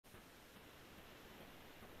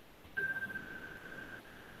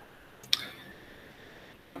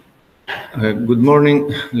Good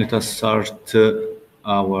morning. Let us start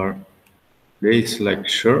our day's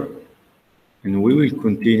lecture, and we will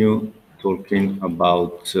continue talking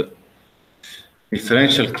about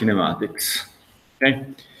differential kinematics. Okay.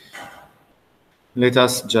 Let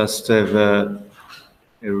us just have a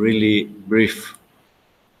really brief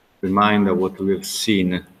reminder of what we have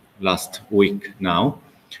seen last week now.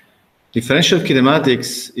 Differential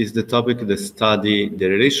kinematics is the topic that studies the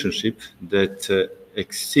relationship that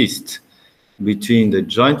exists between the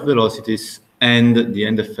joint velocities and the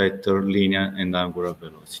end effector linear and angular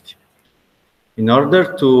velocity. In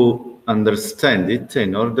order to understand it,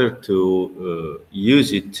 in order to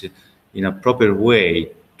use it in a proper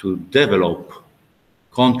way to develop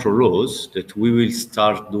control laws that we will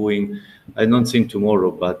start doing, I don't think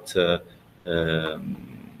tomorrow, but I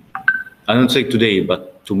don't think today,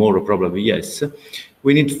 but tomorrow probably, yes.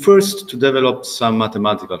 We need first to develop some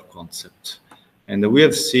mathematical concept. And we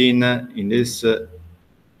have seen in this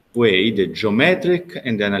way the geometric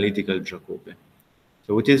and the analytical Jacobian.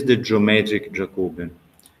 So what is the geometric Jacobian?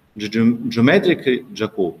 The geometric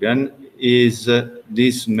Jacobian is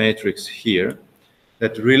this matrix here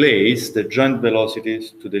that relates the joint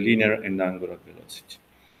velocities to the linear and angular velocity.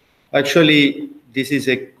 Actually, this is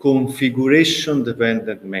a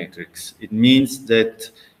configuration-dependent matrix. It means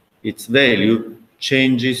that its value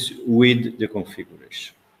changes with the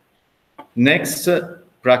configuration. Next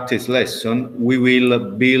practice lesson, we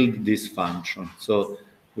will build this function. So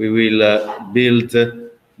we will build the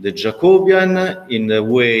Jacobian in a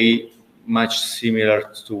way much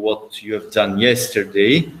similar to what you have done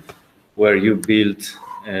yesterday, where you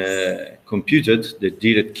computed the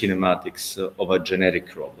direct kinematics of a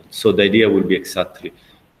generic robot. So the idea will be exactly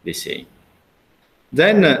the same.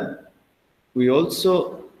 Then we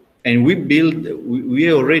also, and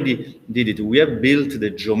we already did it. We have built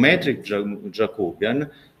the geometric Jacobian,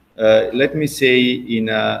 let me say, in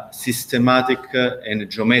a systematic and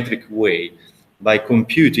geometric way by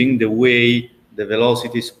computing the way the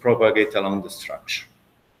velocities propagate along the structure.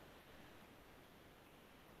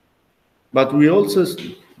 But we also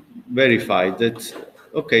verified that,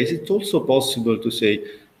 okay, it's also possible to say,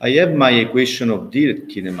 I have my equation of direct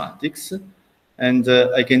kinematics, and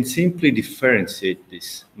I can simply differentiate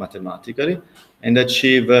this mathematically and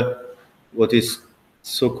achieve what is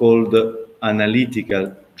so-called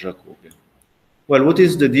analytical Jacobian. Well, what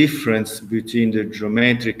is the difference between the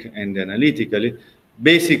geometric and the analytical?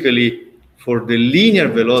 Basically, for the linear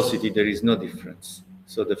velocity, there is no difference.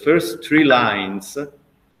 So the first three lines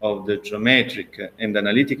of the geometric and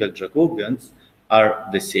analytical Jacobians are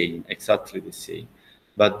the same, exactly the same.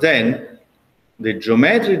 But then, the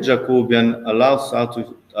geometric Jacobian allows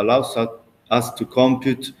us to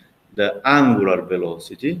compute the angular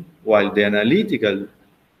velocity, while the analytical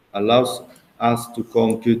allows us to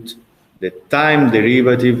compute the time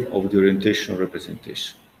derivative of the orientation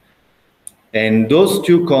representation. And those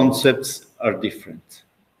two concepts are different.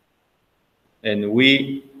 And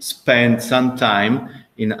we spend some time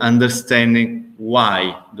in understanding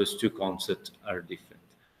why those two concepts are different.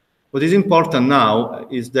 What is important now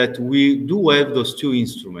is that we do have those two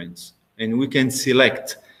instruments, and we can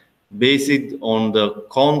select, based on the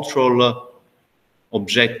control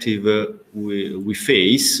objective we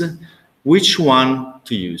face, which one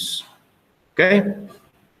to use. Okay?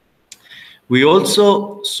 We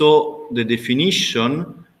also saw the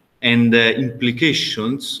definition and the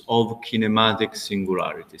implications of kinematic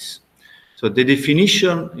singularities. So the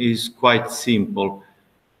definition is quite simple.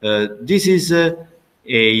 This is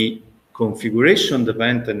a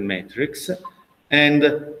configuration-dependent matrix, and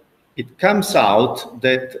it comes out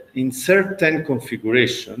that in certain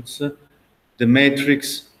configurations, the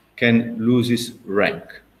matrix can lose its rank.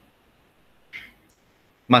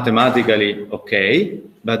 Mathematically, okay,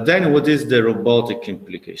 but then what is the robotic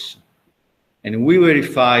implication? And we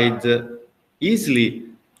verified easily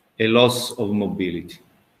a loss of mobility.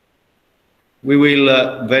 We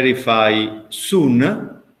will verify soon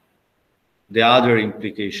the other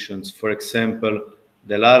implications, for example,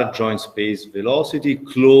 the large joint space velocity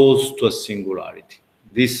close to a singularity.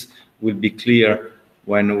 This will be clear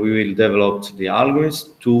when we will develop the algorithms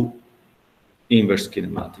to inverse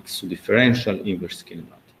kinematics, to differential inverse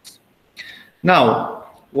kinematics. Now,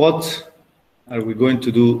 what are we going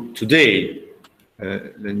to do today?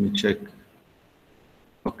 Let me check.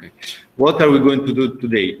 Okay. What are we going to do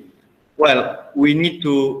today? Well, we need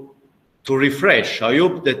to refresh. I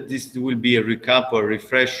hope that this will be a recap or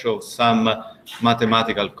refresh of some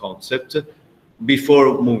mathematical concept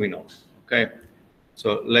before moving on. Okay.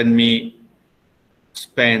 So let me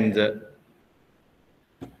spend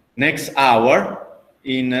next hour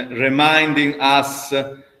in reminding us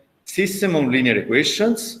system of linear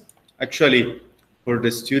equations. Actually, for the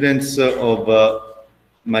students of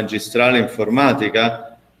Magistrale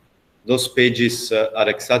Informatica, those pages are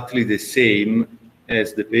exactly the same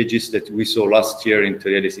as the pages that we saw last year in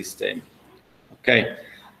Teoria dei Sistemi. Okay.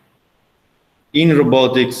 In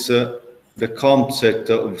robotics, the concept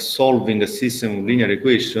of solving a system of linear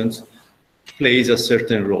equations plays a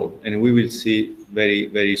certain role, and we will see very,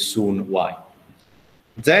 very soon why.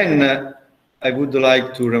 Then I would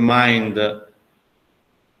like to remind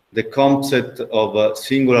the concept of a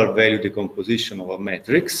singular value decomposition of a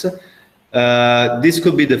matrix. This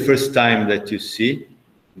could be the first time that you see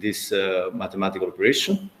this mathematical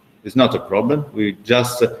operation. It's not a problem. We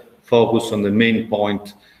just focus on the main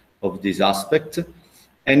point of this aspect.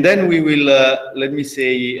 And then we will, let me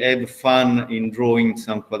say, have fun in drawing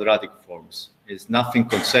some quadratic forms. It's nothing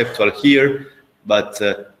conceptual here, but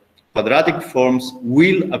quadratic forms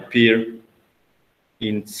will appear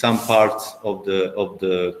in some parts of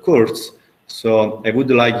the course. So I would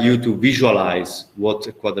like you to visualize what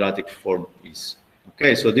a quadratic form is.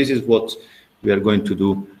 Okay, so this is what we are going to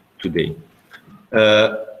do today.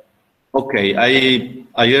 Okay,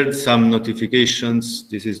 I heard some notifications.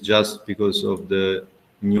 This is just because of the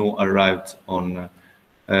new arrived on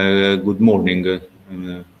good morning.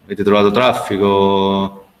 Avete trovato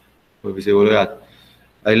traffico?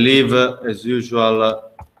 I leave as usual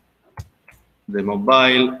the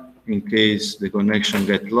mobile in case the connection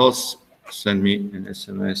gets lost. Send me an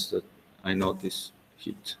SMS that I notice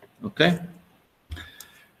hit. Okay?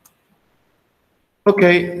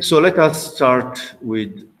 Okay, so let us start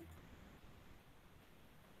with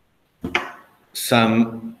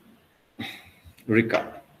some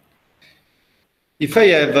recap. If I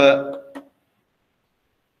have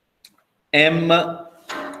m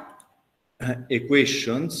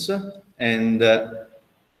equations and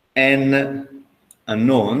n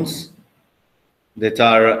unknowns that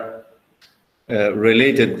are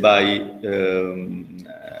related by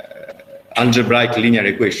algebraic linear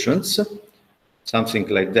equations, something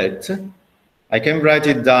like that, I can write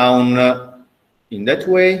it down in that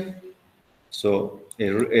way. So a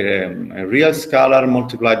real scalar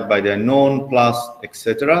multiplied by the unknown plus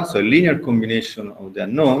etc. So a linear combination of the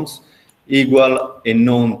unknowns equal a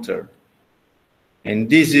known term. And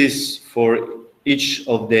this is for each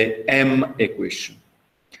of the m equation.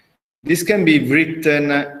 This can be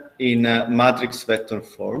written in a matrix vector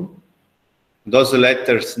form. Those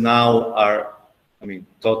letters now are, I mean,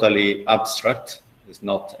 totally abstract. There's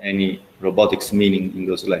not any robotics meaning in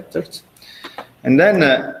those letters. And then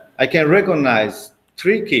I can recognize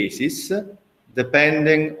three cases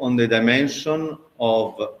depending on the dimension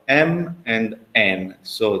of m and n.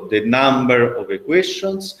 So the number of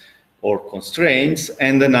equations or constraints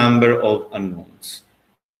and the number of unknowns.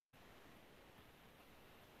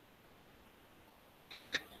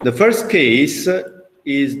 The first case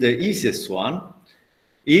is the easiest one.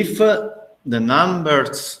 If the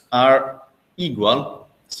numbers are equal,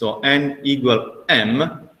 so n equal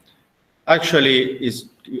m, actually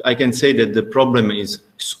I can say that the problem is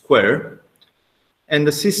square, and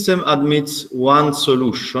the system admits one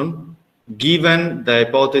solution given the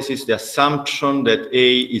hypothesis, the assumption that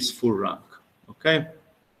A is full rank. Okay?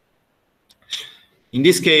 In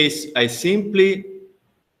this case, I simply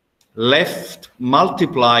left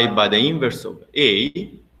multiply by the inverse of A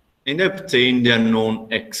and obtain the unknown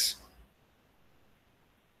X.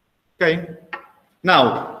 Okay?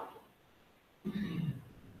 Now,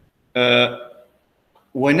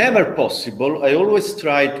 whenever possible, I always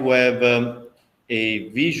try to have a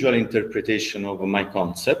visual interpretation of my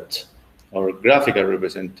concept or graphical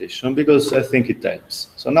representation because I think it helps.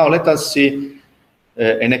 So now let us see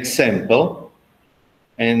an example,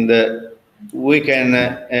 and we can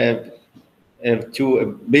have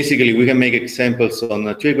two, basically we can make examples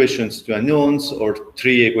on two equations, two unknowns, or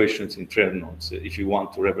three equations in three unknowns if you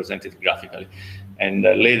want to represent it graphically. And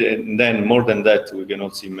later, and then more than that, we can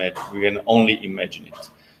also imagine, we can only imagine it.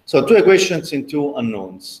 So two equations in two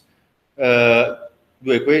unknowns. Two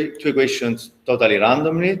equations totally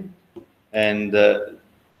randomly, and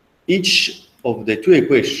each of the two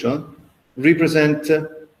equations represent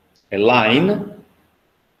a line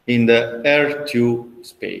in the R2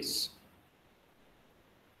 space.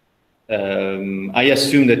 I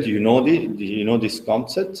assume that you know this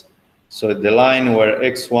concept. So the line where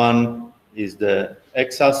x1 is the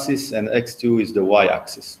x-axis and x2 is the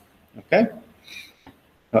y-axis. Okay.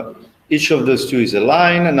 Each of those two is a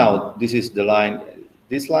line. Now this is the line,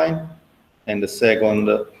 this line, and the second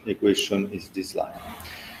equation is this line.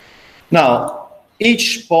 Now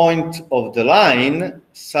each point of the line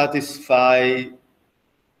satisfies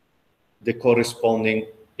the corresponding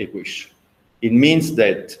equation. It means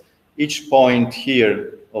that each point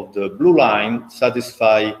here of the blue line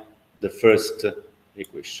satisfies the first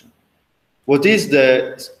equation. What is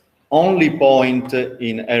the only point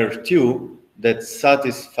in R2 that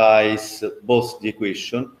satisfies both the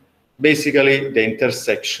equation? Basically, the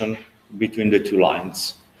intersection between the two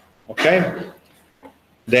lines. Okay?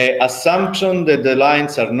 The assumption that the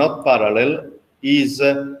lines are not parallel is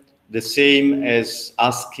the same as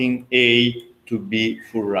asking A to be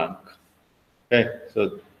full rank. Okay,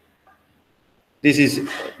 so this is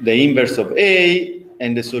the inverse of A,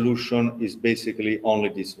 and the solution is basically only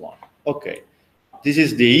this one. Okay, this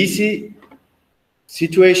is the easy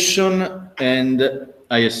situation, and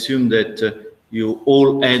I assume that you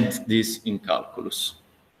all had this in calculus.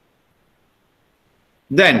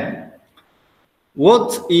 Then,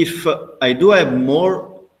 what if I do have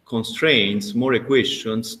more constraints, more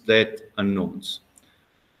equations than unknowns?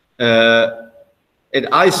 At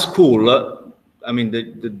high school, I mean,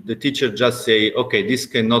 the teacher just say, okay, this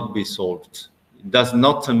cannot be solved. It does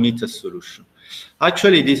not meet a solution.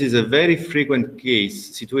 Actually, this is a very frequent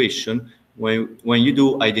situation when you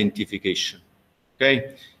do identification,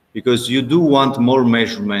 okay? Because you do want more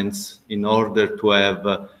measurements in order to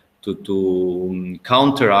have to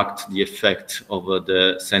counteract the effect of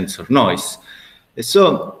the sensor noise.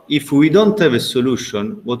 So if we don't have a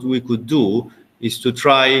solution, what we could do is to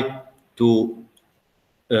try to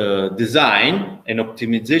design an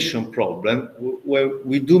optimization problem where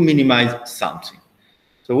we do minimize something.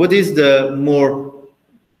 So what is the more,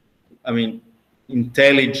 I mean,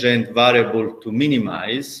 intelligent variable to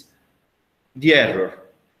minimize? The error.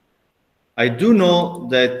 I do know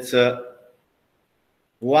that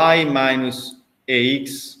y minus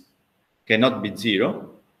ax cannot be 0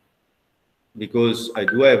 because I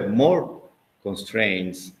do have more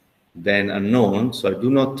constraints than unknown, so I do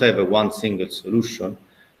not have a one single solution,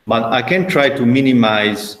 but I can try to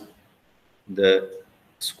minimize the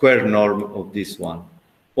square norm of this one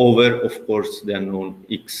over, of course, the unknown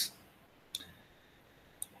x.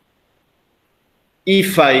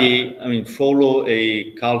 If I follow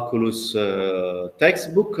a calculus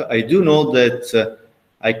textbook, I do know that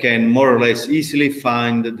I can more or less easily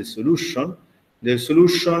find the solution. The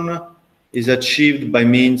solution is achieved by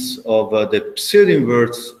means of the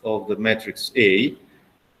pseudo-inverse of the matrix A,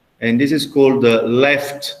 and this is called the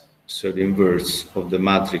left pseudo-inverse of the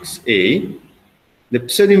matrix A. The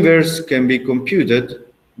pseudo-inverse can be computed.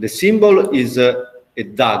 The symbol is a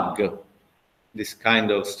dog, this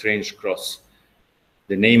kind of strange cross.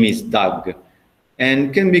 The name is dog,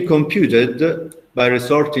 and can be computed by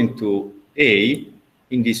resorting to A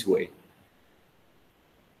in this way.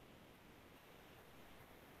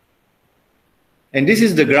 And this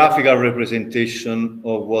is the graphical representation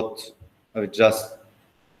of what I just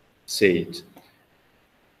said.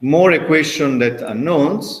 More equations than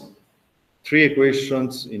unknowns, 3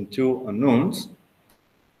 equations in 2 unknowns.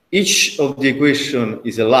 Each of the equation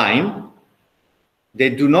is a line. They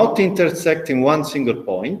do not intersect in one single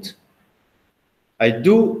point. I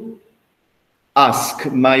do ask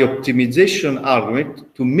my optimization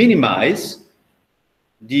argument to minimize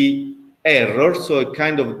the error, so a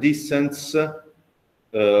kind of distance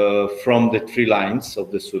from the 3 lines of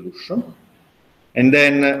the solution. And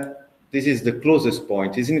then this is the closest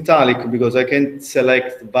point. It's in italic because I can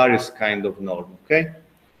select various kind of norm, okay?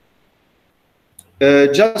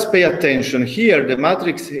 Just pay attention. Here, the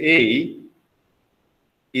matrix A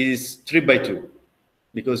is 3 by 2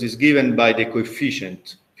 because it's given by the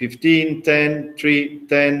coefficient 15, 10, 3,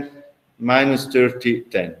 10, minus 30,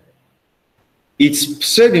 10. Its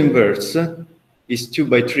pseudo-inverse is 2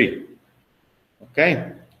 by 3,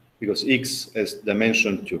 okay? Because x has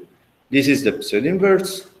dimension 2. This is the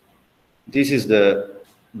pseudo-inverse. This is the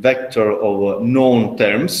vector of known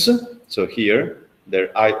terms. So here, the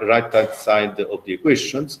right-hand side of the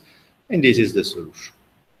equations, and this is the solution,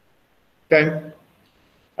 okay?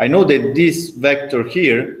 I know that this vector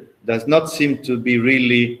here does not seem to be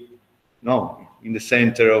really, in the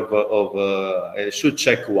center of I should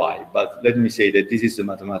check why, but let me say that this is the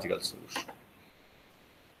mathematical solution.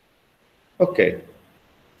 Okay.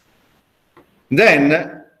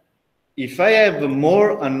 Then, if I have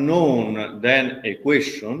more unknown than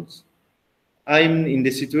equations, I'm in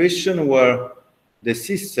the situation where the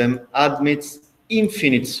system admits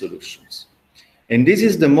infinite solutions. And this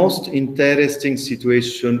is the most interesting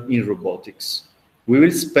situation in robotics. We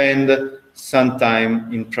will spend some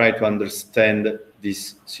time in trying to understand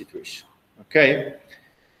this situation, okay?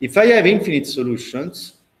 If I have infinite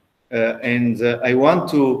solutions and I want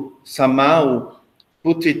to somehow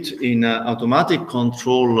put it in automatic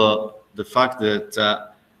control, the fact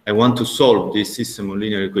that I want to solve this system of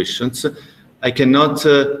linear equations, I cannot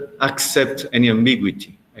accept any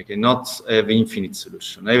ambiguity. I cannot have infinite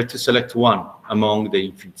solution. I have to select one among the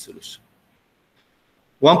infinite solutions.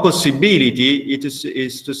 One possibility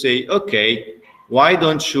is to say, okay, why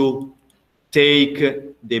don't you take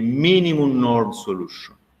the minimum norm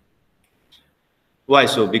solution? Why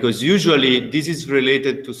so? Because usually this is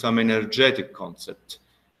related to some energetic concept.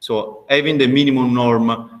 So having the minimum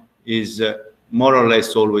norm is more or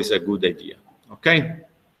less always a good idea, okay?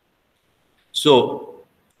 So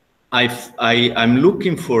I'm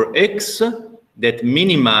looking for x that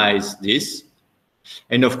minimize this.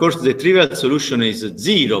 And of course, the trivial solution is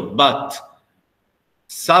 0, but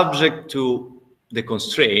subject to the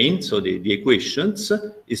constraint, so the equations,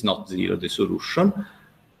 is not 0, the solution.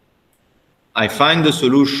 I find the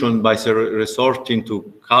solution by resorting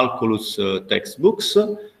to calculus textbooks,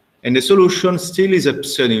 and the solution still is a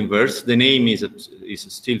pseudo-inverse. The name is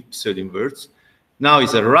still pseudo-inverse. Now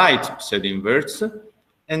it's a right pseudo-inverse,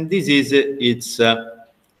 and this is its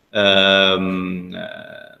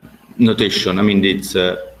notation. I mean, it's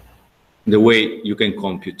the way you can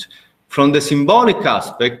compute. From the symbolic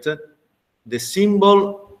aspect, the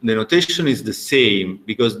symbol, the notation is the same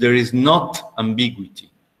because there is not ambiguity,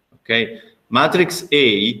 okay? Matrix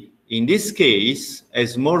A, in this case,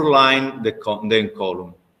 has more line than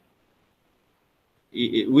column.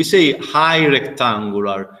 We say high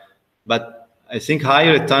rectangular, but I think high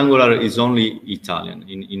rectangular is only Italian.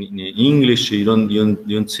 In English, you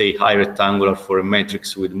don't say high rectangular for a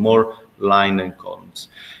matrix with more line than columns.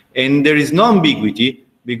 And there is no ambiguity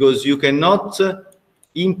because you cannot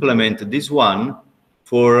implement this one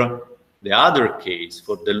for the other case,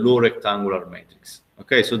 for the low rectangular matrix.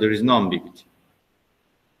 Okay, so there is no ambiguity.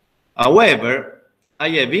 However, I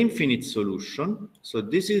have infinite solution, so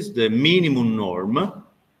this is the minimum norm.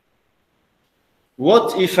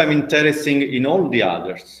 What if I'm interested in all the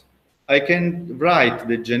others? I can write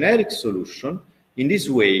the generic solution in this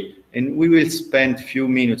way, and we will spend a few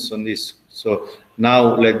minutes on this. So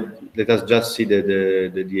now let us just see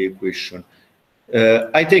the equation.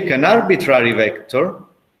 I take an arbitrary vector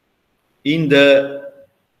in the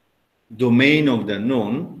domain of the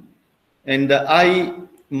unknown, and I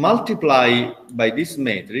multiply by this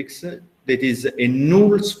matrix that is a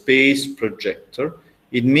null space projector.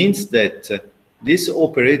 It means that this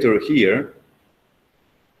operator here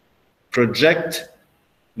projects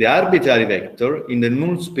the arbitrary vector in the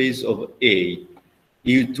null space of A.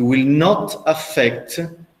 It will not affect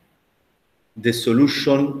the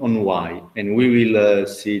solution on Y, and we will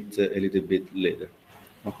see it a little bit later.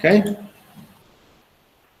 Okay?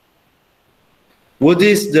 What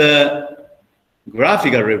is the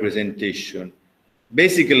graphical representation?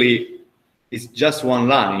 Basically, it's just one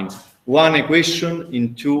line, one equation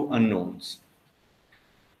in two unknowns.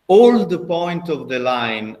 All the points of the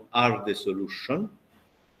line are the solution.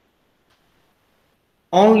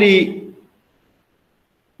 Only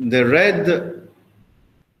the red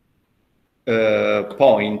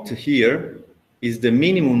point here is the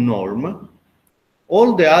minimum norm.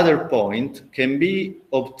 All the other points can be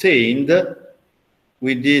obtained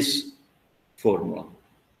with this formula.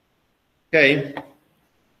 Okay?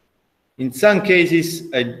 In some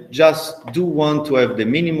cases, I just do want to have the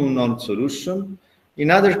minimum norm solution. In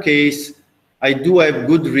other case, I do have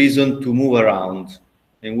good reason to move around,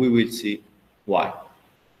 and we will see why.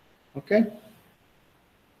 Okay?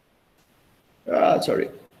 Sorry.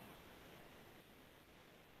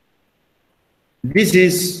 This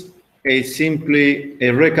is simply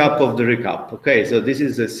a recap of the recap. Okay, so this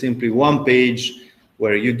is simply one page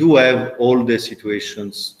where you do have all the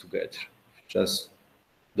situations together. Just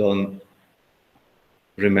don't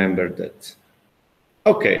remember that.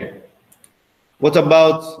 Okay. What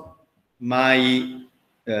about my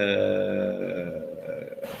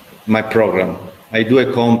my program? I do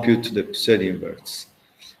a compute the pseudo-inverse.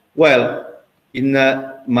 Well, in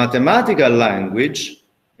a mathematical language,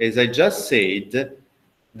 as I just said,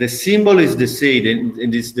 the symbol is the same,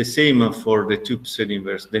 and it's the same for the two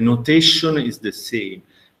pseudo-inverse. The notation is the same,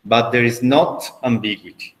 but there is not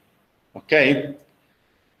ambiguity. Okay?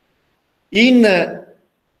 In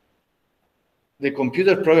the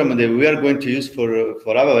computer program that we are going to use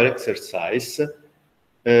for our exercise,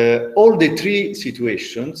 all the three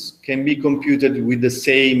situations can be computed with the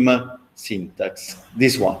same syntax,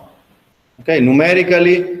 this one. Okay,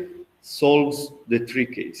 numerically solves the three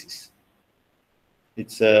cases.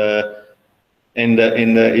 It's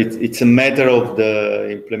it's a matter of the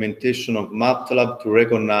implementation of Matlab to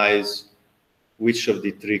recognize which of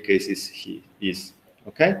the three cases he is.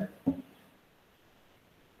 Okay.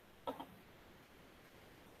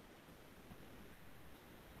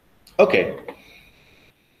 Okay.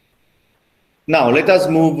 Now let us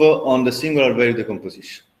move on the singular value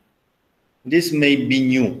decomposition. This may be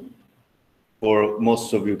new for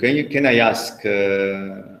most of you. Can I ask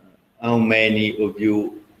how many of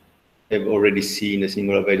you have already seen a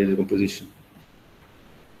singular value decomposition?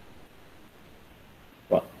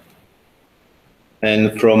 Well,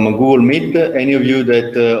 and from Google Meet, any of you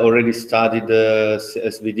that already studied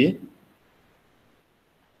SVD?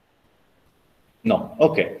 No,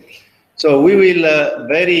 okay. So we will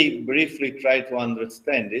very briefly try to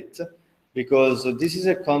understand it, because this is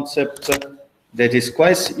a concept that is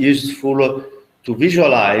quite useful to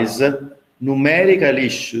visualize numerical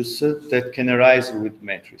issues that can arise with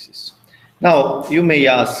matrices. Now, you may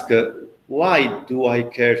ask, why do I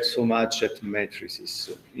care so much at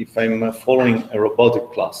matrices if I'm following a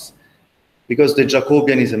robotic class? Because the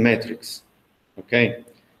Jacobian is a matrix, okay?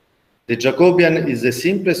 The Jacobian is the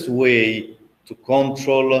simplest way to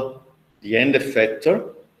control the end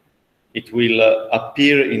effector. It will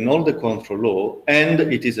appear in all the control law, and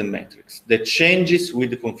it is a matrix that changes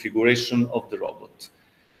with the configuration of the robot.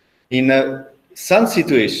 In some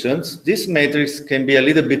situations, this matrix can be a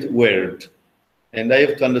little bit weird, and I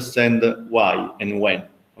have to understand why and when.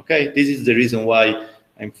 Okay, this is the reason why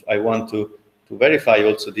I want to verify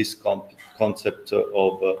also this concept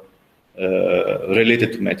of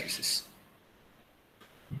related to matrices.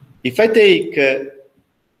 If I take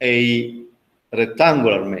a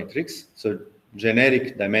rectangular matrix, so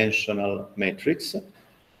generic dimensional matrix,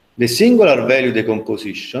 the singular value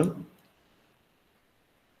decomposition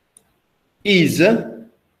is a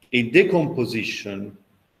decomposition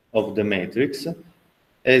of the matrix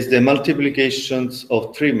as the multiplications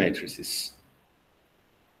of three matrices.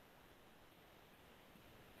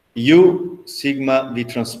 U sigma V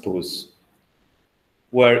transpose,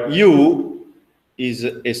 where U is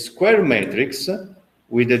a square matrix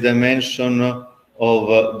with a dimension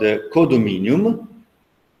of the codominium,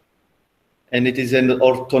 and it is an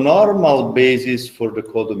orthonormal basis for the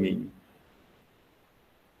codominium.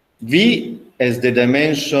 V as the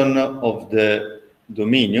dimension of the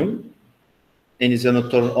dominium, and is an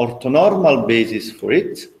orthonormal basis for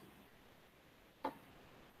it.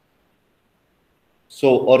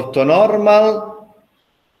 So orthonormal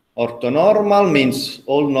means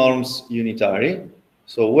all norms unitary.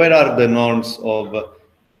 So where are the norms of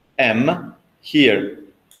M? Here,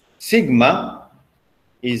 sigma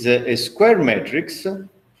is a square matrix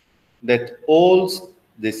that holds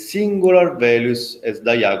the singular values as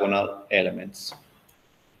diagonal elements.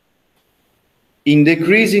 In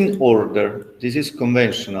decreasing order, this is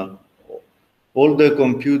conventional. All the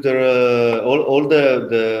computer, all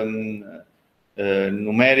the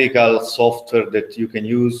numerical software that you can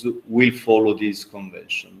use will follow this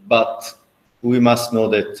convention, but we must know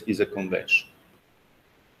that is a convention.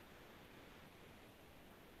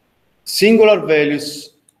 Singular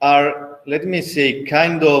values are, let me say,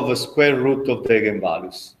 kind of a square root of the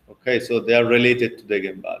eigenvalues. Okay, so they are related to the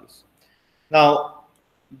eigenvalues. Now,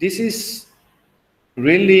 this is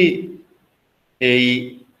really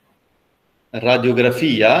a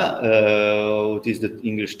radiografia. What is the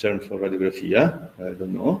English term for radiografia? I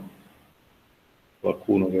don't know.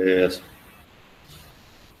 Qualcuno che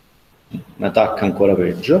mi attacca ancora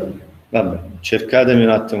peggio. Vabbè, cercatemi un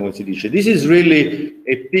attimo come si dice. This is really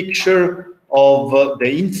a picture of the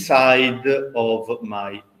inside of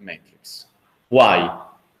my matrix. Why?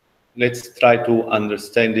 Let's try to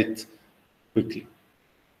understand it quickly.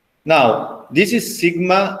 Now, this is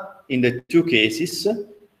sigma in the two cases.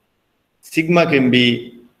 Sigma can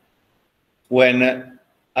be when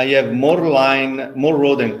I have more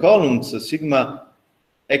row than columns. Sigma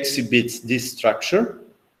exhibits this structure,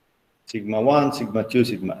 sigma 1, sigma 2,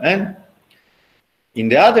 sigma n. In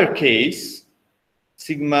the other case,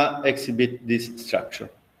 sigma exhibits this structure.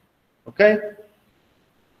 Okay?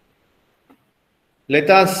 Let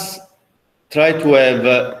us try to have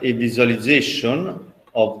a visualization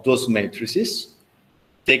of those matrices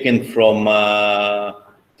taken from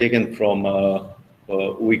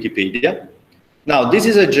Wikipedia. Now, this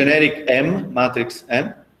is a generic M, matrix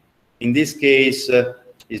M. In this case,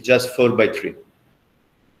 it's just 4 by 3.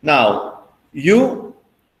 Now, U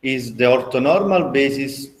is the orthonormal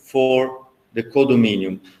basis for the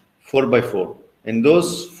codominium, 4 by 4. And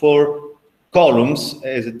those 4 columns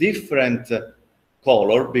has a different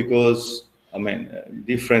color because, I mean,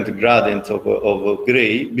 different gradient of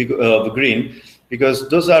green, because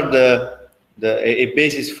those are a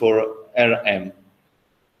basis for Rm.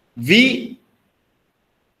 V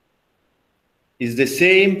is the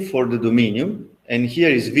same for the dominium, and here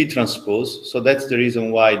is V transpose, so that's the reason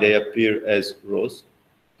why they appear as rows.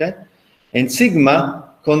 Okay? And sigma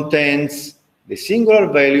contains the singular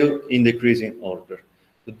value in decreasing order.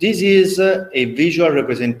 So this is a visual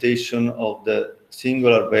representation of the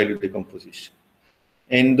singular value decomposition.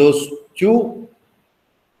 And those two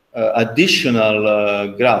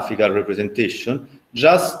additional graphical representation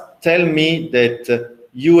just tell me that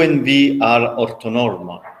U and V are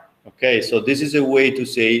orthonormal. Okay, so this is a way to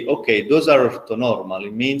say, okay, those are orthonormal.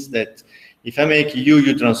 It means that if I make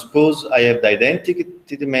U transpose, I have the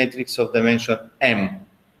identity matrix of dimension M.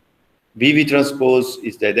 VV transpose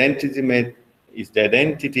is the identity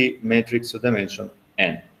matrix of dimension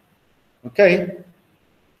N. Okay?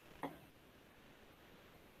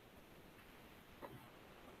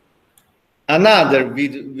 Another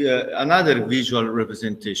visual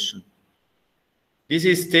representation. This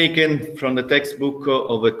is taken from the textbook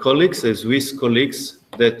of a colleague, a Swiss colleague,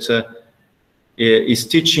 that is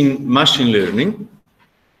teaching machine learning,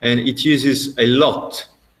 and it uses a lot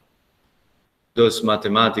those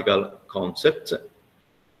mathematical concepts,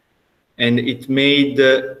 and it made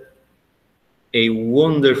a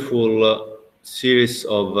wonderful series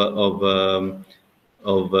of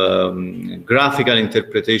graphical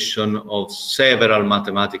interpretation of several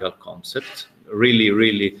mathematical concepts.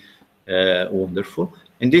 Really wonderful.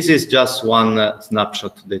 And this is just one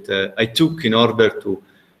snapshot that I took in order to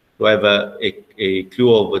have a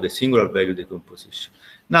clue of the singular value decomposition.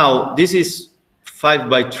 Now, this is 5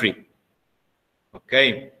 by 3.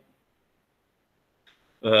 Okay?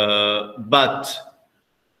 But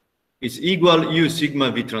it's equal U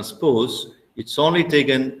sigma V transpose. It's only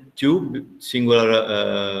taken 2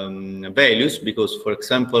 singular values because, for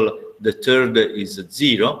example, the third is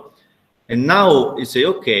 0. And now you say,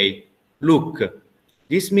 okay, look,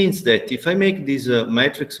 this means that if I make this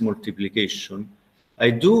matrix multiplication, I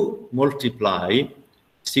do multiply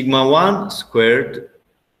sigma 1 squared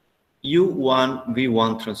U1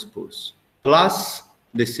 V1 transpose plus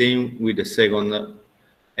the same with the second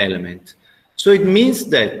element. So it means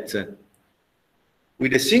that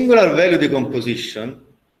with a singular value decomposition,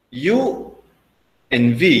 U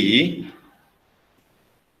and V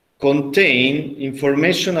contain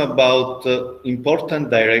information about important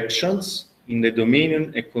directions in the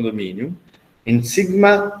dominion and condominium, and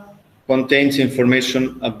sigma contains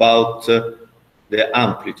information about the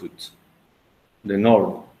amplitude, the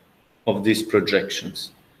norm of these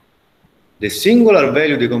projections. The singular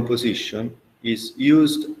value decomposition is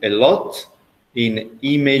used a lot in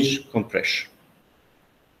image compression.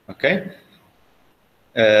 Okay?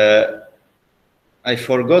 I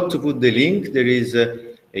forgot to put the link. There is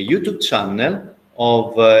a YouTube channel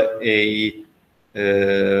of a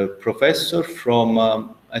professor from,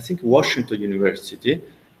 I think, Washington University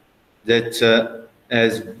that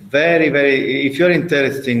has very, if you're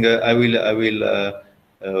interested, I will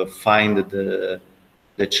find the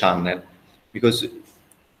channel, because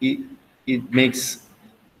it makes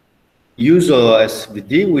use of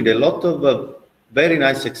SVD with a lot of very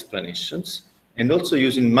nice explanations, and also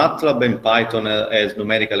using Matlab and Python as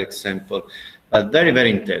numerical example. Very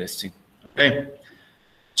interesting. Okay.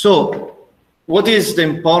 So what is the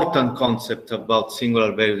important concept about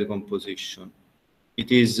singular value decomposition?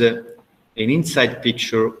 It is an inside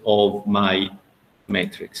picture of my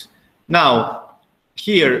matrix. Now,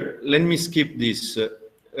 here, let me skip this.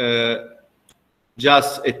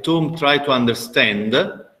 Just at home, try to understand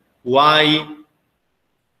why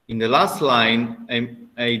in the last line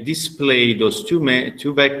I display those two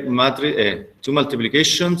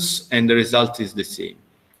multiplications and the result is the same.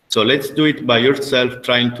 So let's do it by yourself,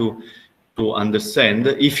 trying to understand.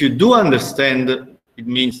 If you do understand, it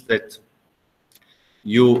means that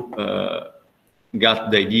you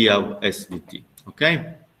got the idea of SVD.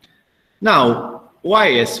 Okay? Now, why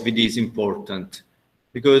SVD is important?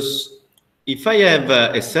 Because if I have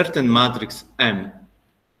a certain matrix M,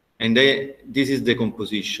 and this is the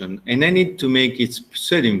composition, and I need to make its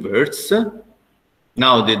pseudo-inverse.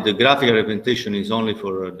 Now that the graphical representation is only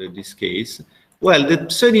for this case, well, the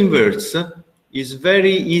pseudo-inverse is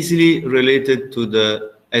very easily related to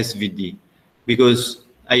the SVD, because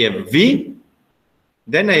I have V,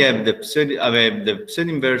 then I have the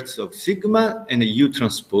pseudo-inverse of sigma and a U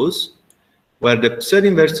transpose, where the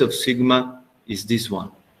pseudo-inverse of sigma is this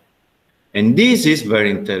one. And this is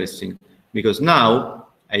very interesting, because now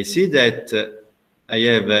I see that I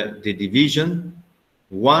have the division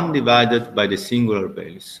 1 divided by the singular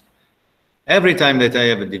values. Every time that I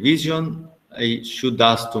have a division, I should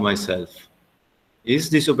ask to myself, is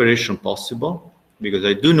this operation possible? Because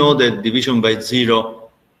I do know that division by 0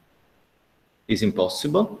 is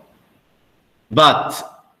impossible. But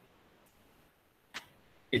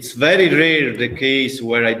it's very rare the case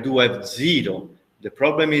where I do have 0. The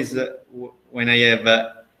problem is when I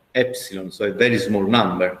have epsilon, so a very small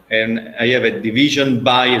number, and I have a division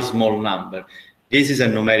by a small number. This is a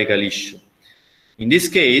numerical issue. In this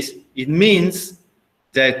case, it means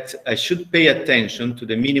that I should pay attention to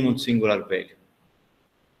the minimum singular value.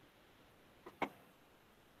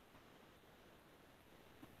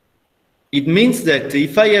 It means that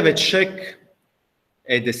if I have a check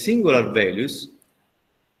at the singular values,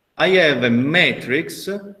 I have a matrix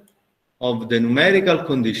of the numerical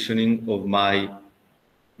conditioning of my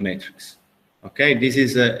matrix. Okay, this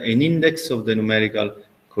is an index of the numerical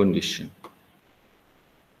condition.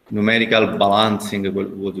 Numerical balancing,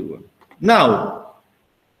 whatever. Now,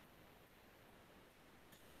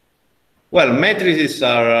 well, matrices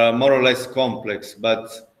are more or less complex,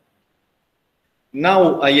 but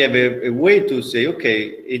now I have a way to say,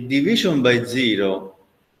 okay, a division by 0,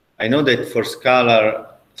 I know that for scalars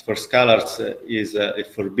is a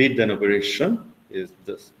forbidden operation, is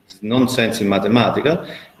nonsense in mathematical,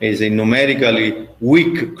 is a numerically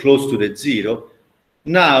weak close to the 0.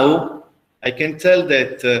 Now I can tell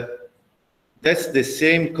that that's the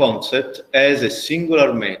same concept as a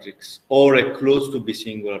singular matrix or a close to be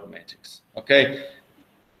singular matrix. Okay?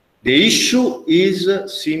 The issue is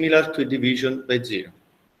similar to division by 0.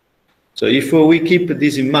 So if we keep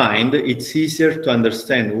this in mind, it's easier to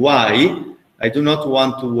understand why I do not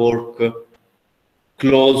want to work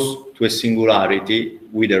close to a singularity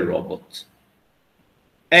with a robot.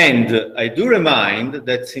 And I do remind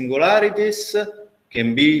that singularities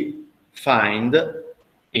can be found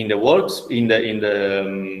in the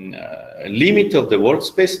limit of the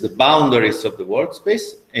workspace, the boundaries of the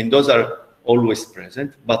workspace, and those are always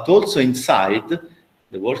present, but also inside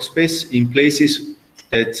the workspace in places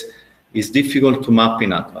that is difficult to map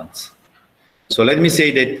in advance. So let me say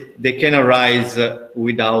that they can arise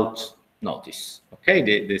without notice, okay,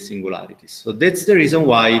 the singularities. So that's the reason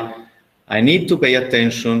why I need to pay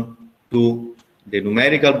attention to the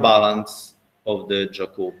numerical balance of the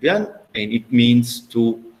Jacobian, and it means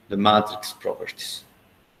to the matrix properties.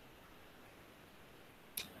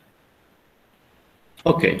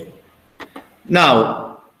 Okay.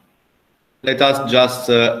 Now, let us just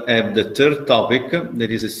have the third topic.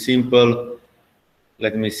 That is a simple,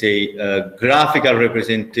 let me say, graphical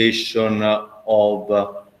representation of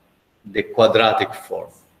the quadratic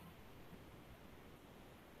form.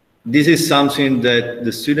 This is something that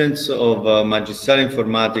the students of Magistrale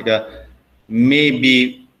Informatica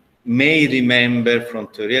may remember from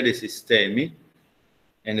Teoria dei Sistemi,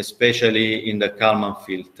 and especially in the Kalman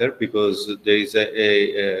filter, because there is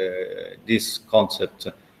this concept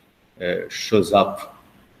shows up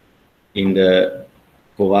in the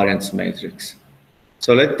covariance matrix.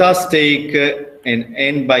 So let us take an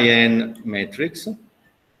n by n matrix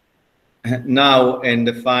now and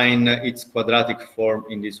define its quadratic form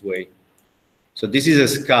in this way. So this is a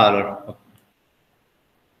scalar,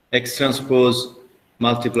 x transpose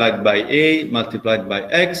multiplied by a multiplied by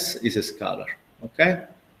x is a scalar. Okay?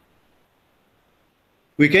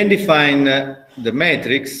 We can define the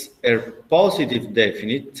matrix a positive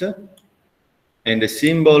definite, and the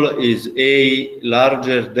symbol is a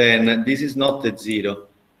larger than, this is not a 0,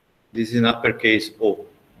 this is in uppercase O.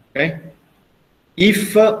 Okay?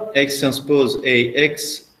 If x transpose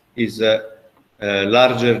ax is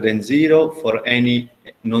larger than 0 for any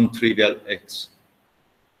non-trivial x.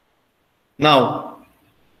 Now,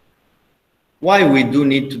 why we do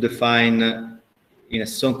need to define in a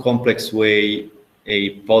so complex way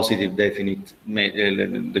a positive definite,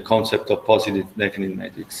 the concept of positive definite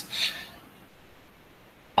matrix?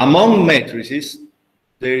 Among matrices,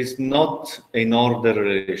 there is not an order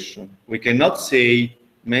relation. We cannot say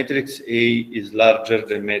matrix A is larger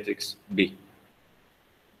than matrix B.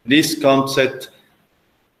 This concept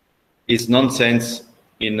is nonsense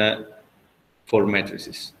for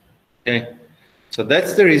matrices. Okay, so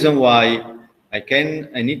that's the reason why I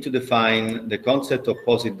need to define the concept of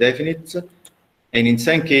positive definites, and in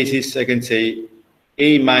some cases I can say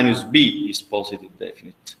A minus B is positive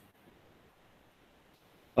definite.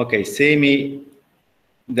 Okay,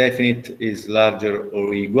 semi-definite is larger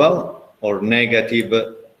or equal, or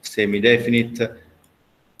negative semi-definite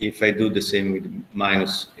if I do the same with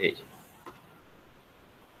minus A.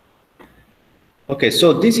 Okay,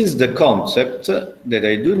 so this is the concept that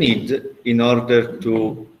I do need in order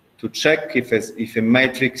to check if a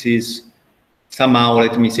matrix is somehow,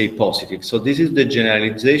 let me say, positive. So this is the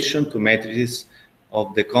generalization to matrices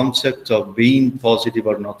of the concept of being positive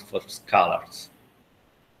or not for scalars.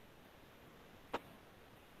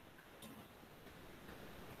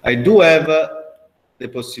 I do have the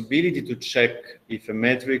possibility to check if a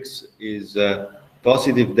matrix is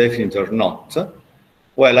positive definite or not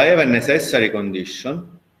Well, I have a necessary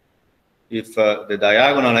condition if the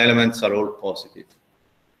diagonal elements are all positive.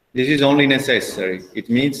 This is only necessary. It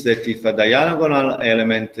means that if a diagonal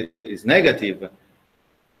element is negative,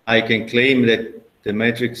 I can claim that the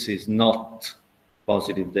matrix is not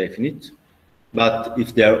positive definite. But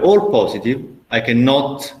if they are all positive, I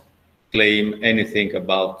cannot claim anything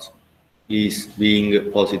about is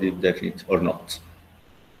being positive definite or not.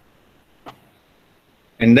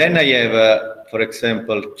 And then I have, for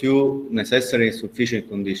example, two necessary and sufficient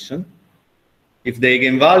conditions. If the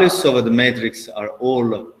eigenvalues of the matrix are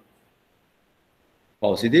all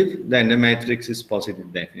positive, then the matrix is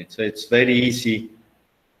positive definite. So it's very easy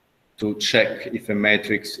to check if a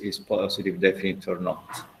matrix is positive definite or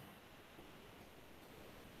not.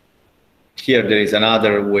 Here there is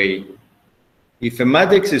another way. If a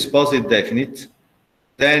matrix is positive definite,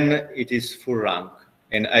 then it is full rank,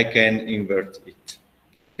 and I can invert it.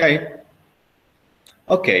 Okay?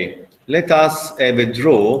 Okay, let us have a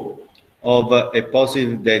draw of a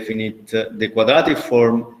positive definite, the quadratic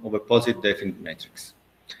form of a positive definite matrix.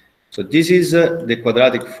 So this is the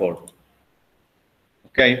quadratic form.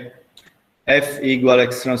 Okay? F equal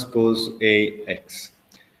X transpose A X.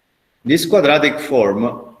 This quadratic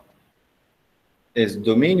form is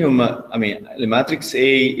dominium, I mean, the matrix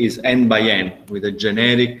A is n by n with a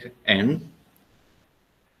generic n,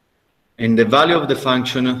 and the value of the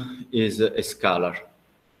function is a scalar.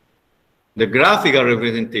 The graphical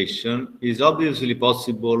representation is obviously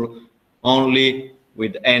possible only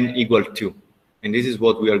with n equal 2, and this is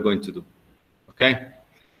what we are going to do. Okay?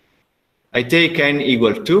 I take n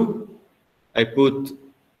equal 2, I put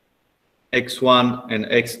x1 and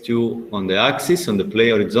x2 on the axis, on the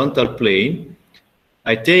horizontal plane.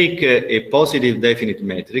 I take a positive definite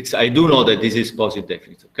matrix. I do know that this is positive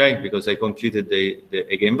definite, okay? Because I computed the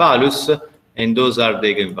eigenvalues, and those are the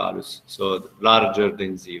eigenvalues, so larger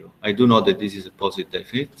than 0. I do know that this is a positive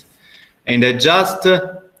definite. And I just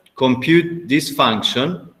compute this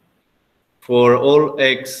function for all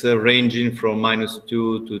x ranging from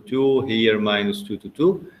 -2 to 2, here -2 to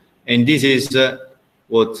 2. And this is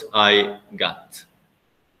what I got.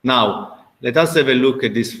 Now, let us have a look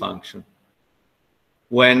at this function.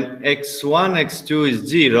 When x1, x2 is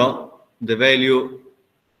 0, the value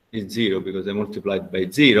is 0 because I multiplied by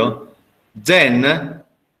 0, then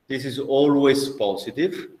this is always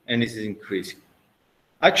positive and this is increasing.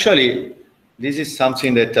 Actually, this is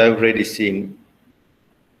something that I've already seen.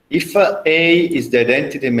 If A is the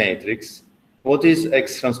identity matrix, what is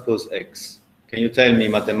X transpose X? Can you tell me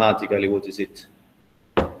mathematically what is it?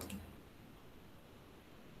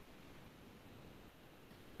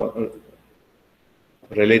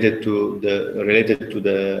 Related to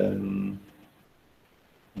the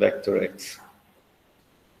vector X.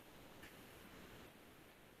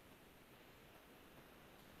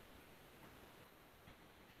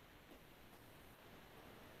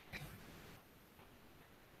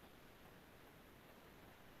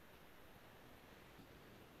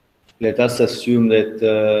 Let us assume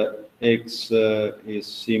that X is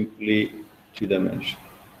simply two-dimensional.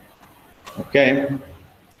 Okay?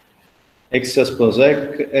 X transpose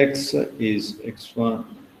X is x1,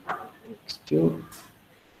 x2,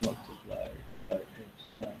 multiplied by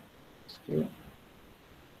x1, x2.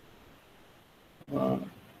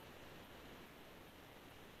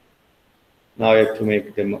 Now I have to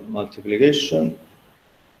make the multiplication.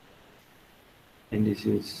 And this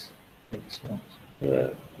is x1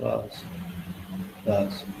 squared plus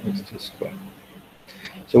x2 squared.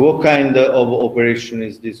 So what kind of operation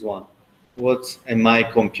is this one? What am I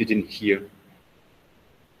computing here?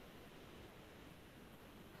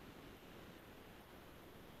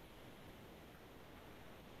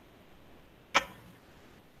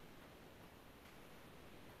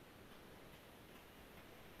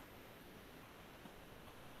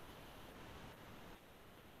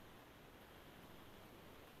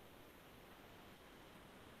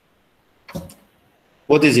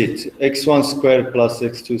 What is it? x1 squared plus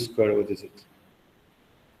x2 squared, what is it?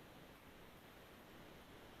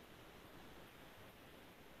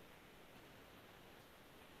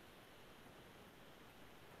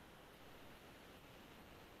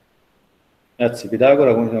 Grazie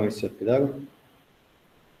Pitagora, come siamo messi a Pitagora?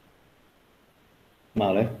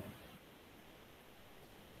 Male?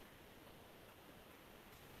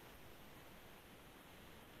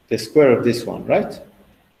 The square of this one, right?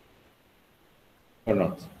 Or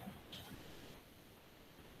not?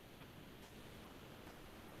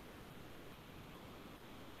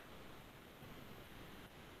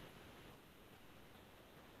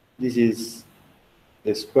 This is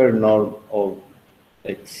the square norm of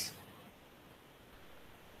X.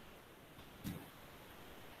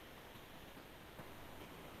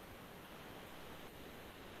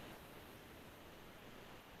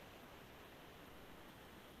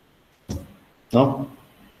 No?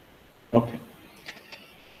 Okay.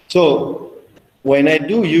 So when I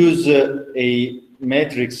do use a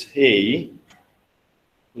matrix A,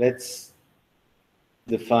 let's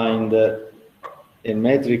define a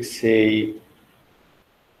matrix A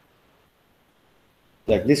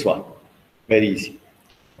like this one. Very easy.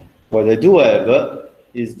 What I do have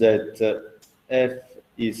is that F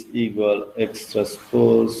is equal x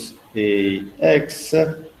transpose AX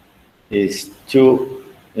is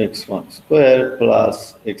 2x1 squared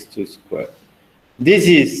plus x2 squared. This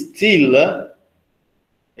is still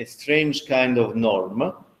a strange kind of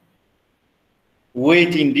norm,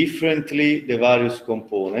 weighting differently the various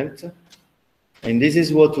components. And this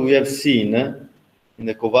is what we have seen in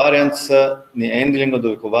the covariance, the handling of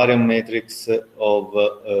the covariant matrix of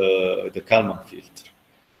the Kalman filter.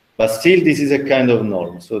 But still, this is a kind of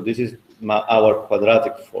norm. So this is our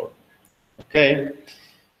quadratic form. Okay?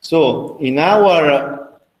 So in our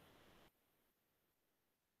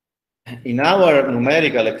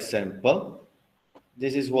numerical example,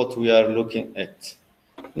 this is what we are looking at.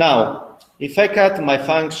 Now, if I cut my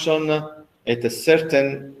function at a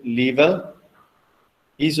certain level,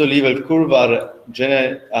 iso-level curve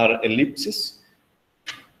are ellipses.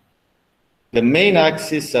 The main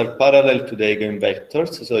axes are parallel to the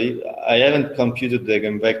eigenvectors. So I haven't computed the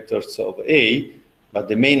eigenvectors of A, but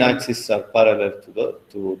the main axes are parallel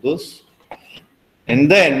to those.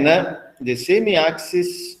 And then the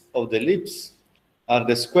semi-axis of the ellipse are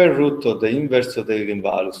the square root of the inverse of the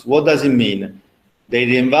eigenvalues. What does it mean? The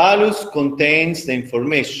eigenvalues contains the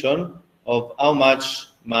information of how much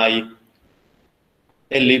my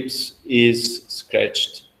ellipse is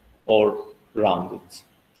scratched or rounded.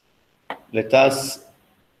 Let us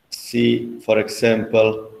see, for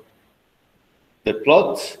example, the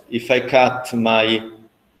plot. If I cut my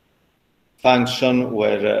function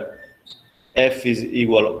where f is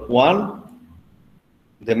equal 1,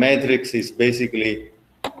 the matrix is basically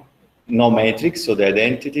no matrix, so the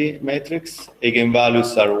identity matrix.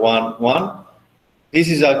 Eigenvalues are 1, 1. This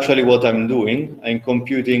is actually what I'm doing. I'm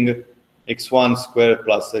computing x1 squared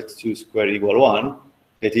plus x2 squared equal 1.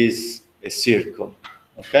 That is a circle,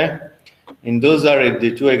 okay? And those are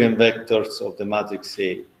the two eigenvectors of the matrix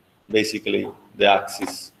A, basically the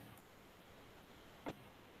axis.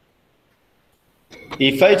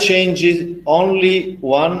 If I change it only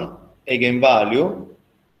one eigenvalue,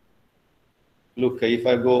 look, if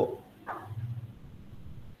I go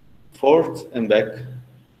forth and back,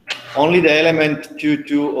 only the element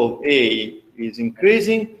Q2 of A is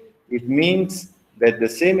increasing. It means that the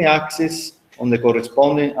semi-axis on the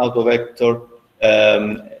corresponding autovector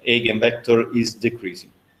eigenvector is decreasing.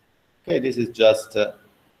 Okay, this is just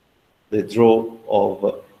the draw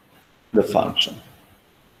of the function.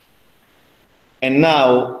 And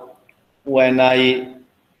now, when I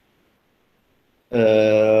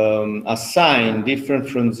assign different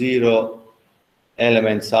from 0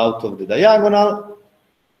 elements out of the diagonal,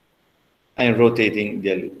 I'm rotating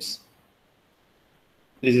the ellipse.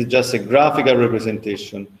 This is just a graphical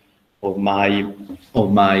representation of my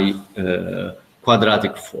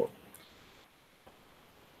quadratic form.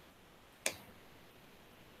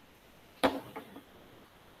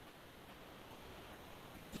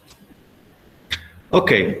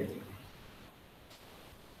 Okay.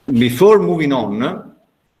 Before moving on,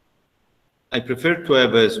 I prefer to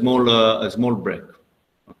have a small break.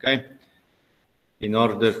 Okay, in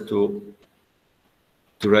order to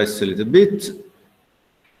rest a little bit.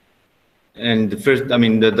 And the first, I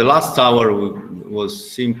mean, the last hour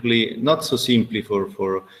was simply not so simply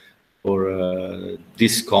for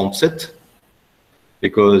this concept,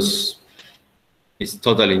 because it's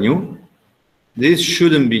totally new. This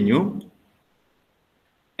shouldn't be new.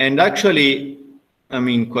 And actually, I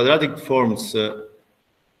mean, quadratic forms,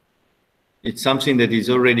 it's something that is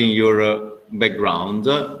already in your background.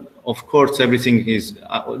 Of course, everything is,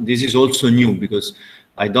 this is also new, because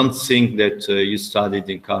I don't think that you studied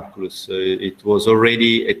in calculus. It was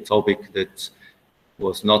already a topic that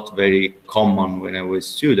was not very common when I was a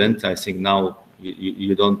student. I think now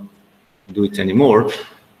you don't do it anymore.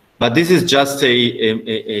 But this is just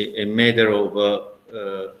a matter of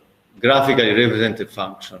graphically represented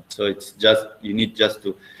function. So it's just, you need just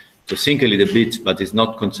to think a little bit, but it's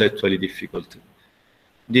not conceptually difficult.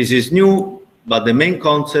 This is new, but the main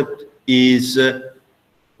concept is,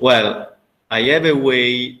 well, I have a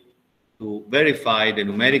way to verify the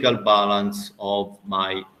numerical balance of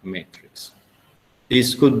my matrix.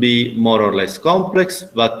 This could be more or less complex,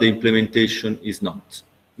 but the implementation is not.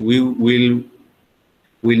 Will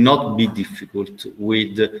not be difficult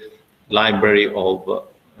with the library of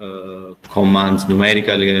commands,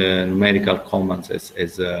 numerical commands as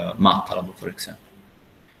Matlab, for example.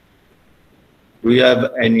 Do you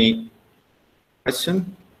have any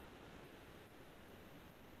question?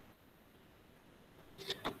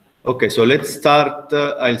 Okay, so let's start.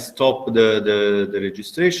 I'll stop the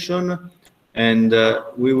registration, and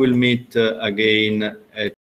we will meet again at